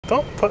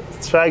Don't put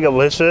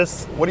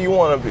Shagalicious. What do you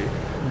want to be?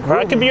 Or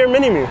I could be your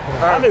mini-me.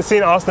 I haven't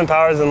seen Austin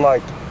Powers in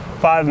like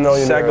 5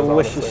 million years.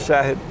 Shagalicious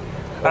Shahed.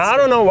 I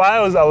don't know why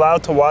I was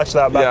allowed to watch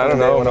that back in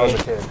the day when I was a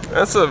kid.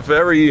 That's a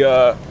very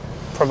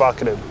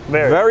provocative.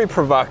 Very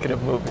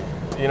provocative movie.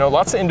 You know,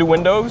 lots of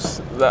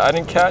innuendos that I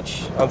didn't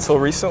catch until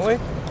recently.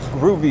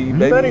 Groovy,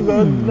 baby. Very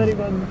good, very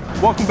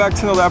good. Welcome back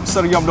to another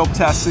episode of Yum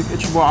Dope-tastic.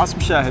 It's your boy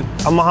Asem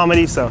Shahed. I'm Mohamed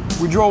Issa.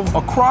 We drove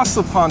across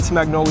the pond to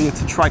Magnolia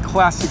to try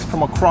classics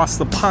from across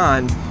the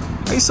pond.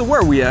 Hey, so where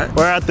are we at?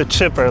 We're at the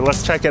Chipper.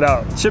 Let's check it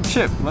out. Chip.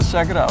 Let's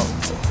check it out.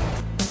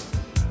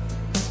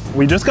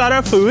 We just got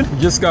our food.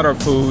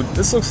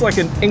 This looks like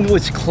an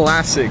English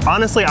classic.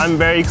 Honestly, I'm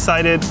very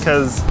excited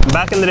because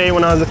back in the day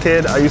when I was a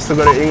kid, I used to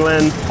go to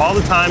England all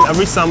the time,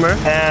 every summer.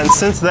 And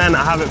since then,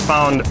 I haven't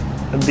found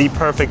the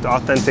perfect,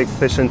 authentic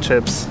fish and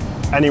chips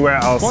anywhere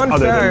else Fun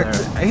other fact,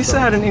 than there. Issa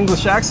had an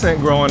English accent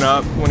growing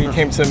up when he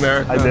came to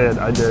America.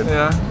 I did.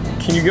 Yeah.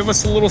 Can you give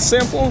us a little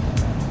sample?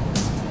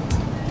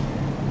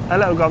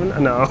 Hello, Governor.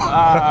 No.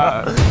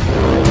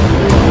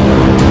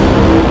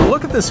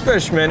 Look at this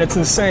fish, man. It's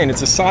insane. It's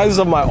the size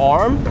of my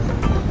arm,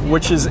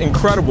 which is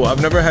incredible.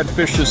 I've never had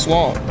fish this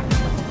long.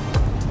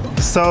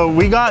 So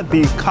we got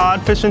the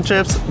cod fish and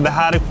chips, the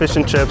haddock fish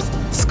and chips,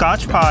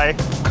 scotch pie,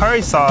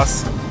 curry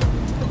sauce,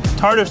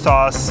 tartar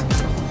sauce,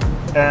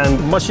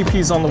 and mushy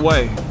peas on the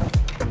way.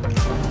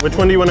 Which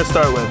one do you want to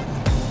start with?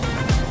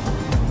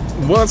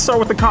 Well, let's start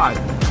with the cod.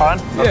 Cod?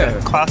 Yeah.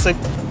 Okay. Classic.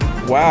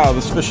 Wow,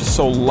 this fish is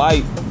so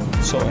light,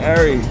 so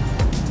airy.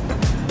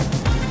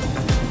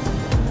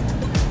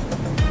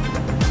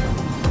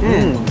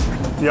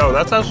 Yo,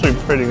 that's actually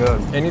pretty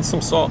good. It needs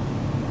some salt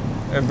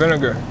and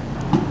vinegar.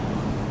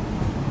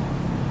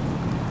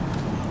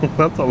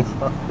 That's a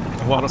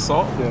lot. A lot of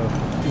salt?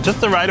 Yeah.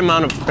 Just the right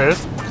amount of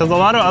crisp, because a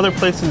lot of other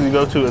places you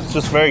go to, it's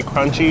just very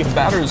crunchy. The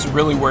batter is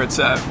really where it's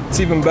at. It's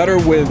even better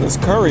with this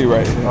curry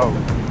right here.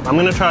 Oh, I'm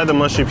gonna try the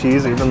mushy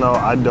peas, even though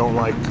I don't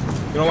like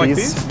peas. You don't like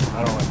peas?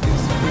 I don't like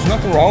peas. There's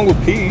nothing wrong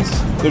with peas.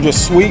 They're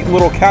just sweet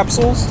little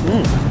capsules.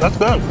 That's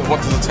good.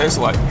 What does it taste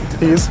like?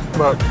 Peas,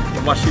 but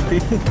Mushy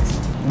peas.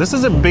 this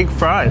is a big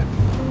fry.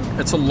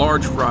 It's a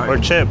large fry. Or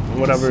chip,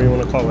 whatever you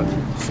want to call it.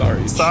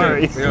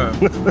 Sorry. Chip. Yeah.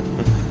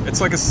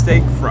 It's like a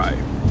steak fry.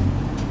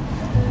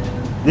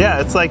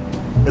 Yeah, it's like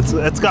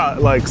it's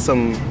got like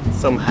some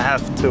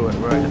heft to it,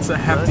 right? It's a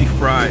hefty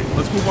fry.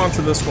 Let's move on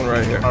to this one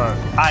right here.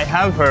 I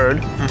have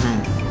heard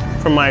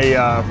from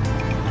my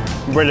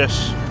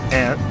British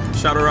aunt.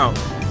 Shout her out.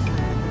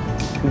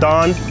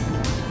 Dawn,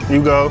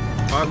 you go.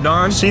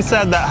 Dawn? She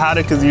said that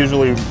haddock is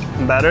usually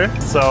better,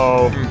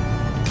 so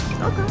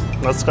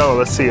Okay. let's go.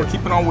 Let's see it.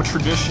 Keeping on with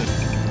tradition.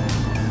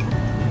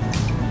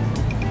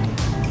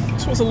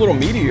 This one's a little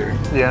meatier.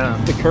 Yeah.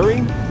 The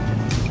curry,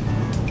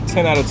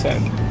 10 out of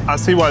 10. I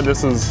see why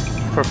this is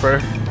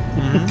preferred.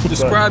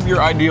 Describe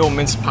your ideal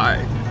mince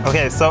pie.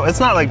 Okay, so it's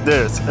not like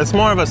this. It's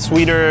more of a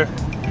sweeter,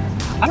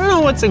 I don't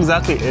know what's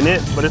exactly in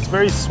it, but it's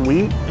very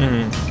sweet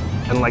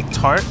and like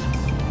tart.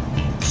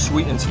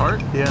 Sweet and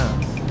tart?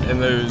 Yeah.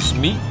 And there's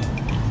meat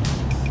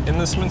in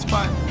this mince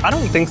pie? I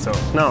don't think so.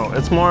 No,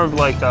 it's more of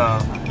like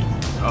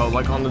Oh,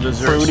 like on the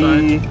dessert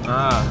fruity side?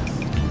 Ah.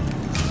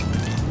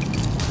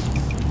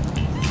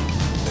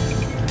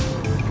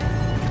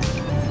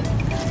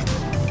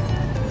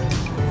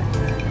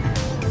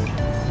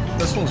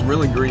 This one's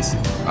really greasy.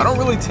 I don't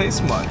really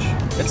taste much.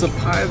 It's a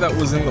pie that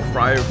was in the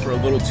fryer for a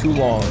little too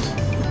long.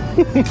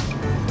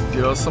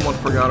 You know, someone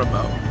forgot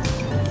about.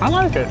 I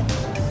like it.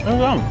 It's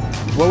yum.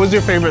 What was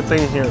your favorite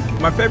thing here?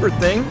 My favorite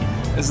thing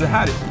is the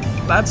haddock.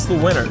 That's the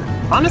winner.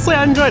 Honestly,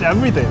 I enjoyed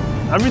everything.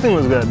 Everything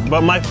was good,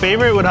 but my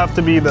favorite would have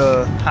to be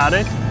the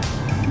haddock.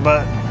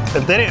 But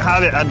if they didn't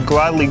have it, I'd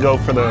gladly go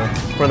for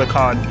the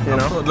cod. You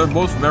know, They're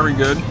both very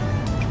good,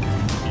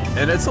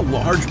 and it's a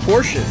large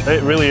portion.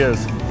 it really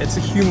is. It's a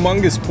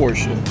humongous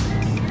portion.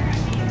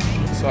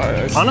 So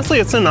Honestly,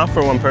 it's enough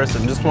for one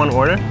person. Just one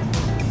order.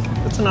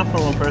 It's enough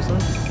for one person.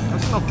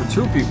 that's enough for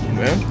 2 people,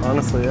 man.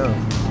 Honestly, yeah.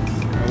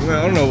 I mean,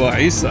 I don't know about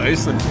Issa.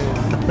 Issa's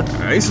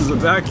a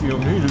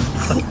vacuum. He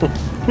just,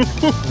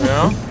 you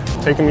know?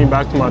 Taking me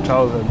back to my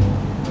childhood.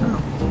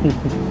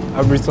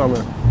 Every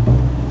summer.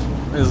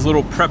 His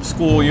little prep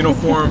school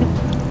uniform,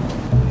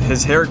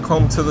 his hair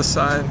combed to the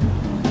side.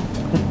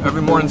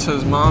 Every morning to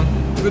his mom,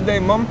 "Good day,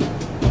 mom."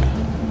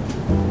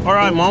 All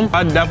right, Mom.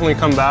 I'd definitely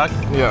come back.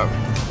 Yeah.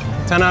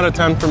 10 out of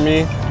 10 for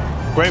me.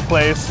 Great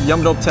place.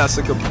 Yum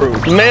Dope-tastic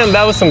approved. Man,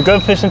 that was some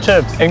good fish and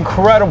chips.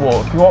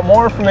 Incredible. If you want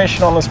more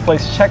information on this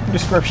place, check the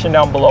description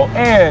down below.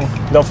 And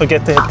don't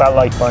forget to hit that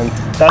like button,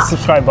 that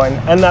subscribe button,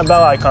 and that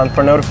bell icon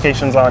for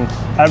notifications on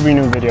every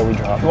new video we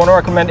drop. if you want to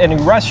recommend any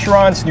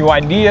restaurants, new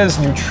ideas,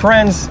 new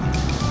trends,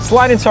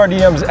 slide into our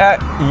DMs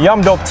at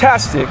Yum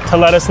Dope-tastic to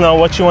let us know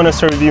what you want us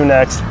to review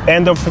next.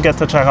 And don't forget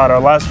to check out our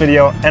last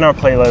video and our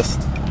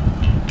playlist.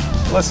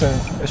 Listen,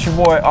 it's your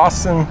boy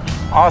Austin,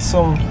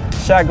 Awesome,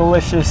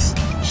 Shagalicious,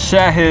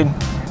 Shahed,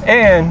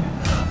 and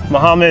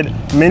Mohamed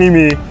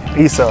Mini-Me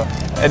Issa.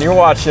 And you're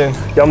watching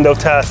Yum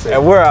Dope-tastic.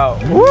 And we're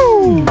out.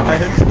 Woo!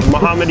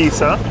 Mohamed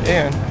Issa.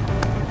 And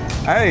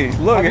Hey,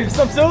 look. Habib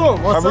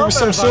Samsung. What's Habib up,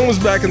 Samsung was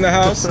back in the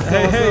house.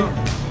 Hey, hey.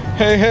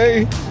 Hey,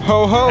 hey.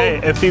 Ho, ho. Hey,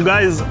 if you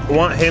guys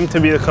want him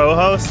to be the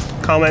co-host,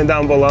 comment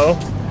down below.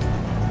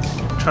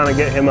 Trying to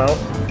get him out.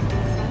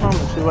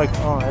 Oh, she's like,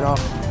 oh, right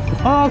off.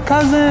 Oh,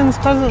 cousins.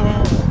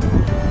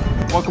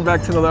 Welcome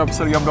back to another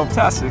episode of Yum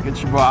Tastic.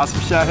 It's your boy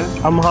Asem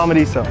Shahed. I'm Mohamed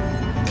Issa.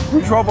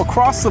 We drove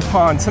across the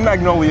pond to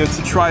Magnolia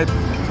to try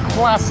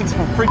classics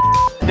from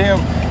damn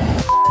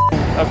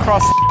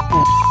across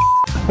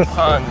the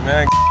pond,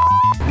 man.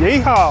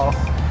 Yeehaw.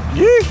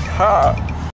 Yeehaw.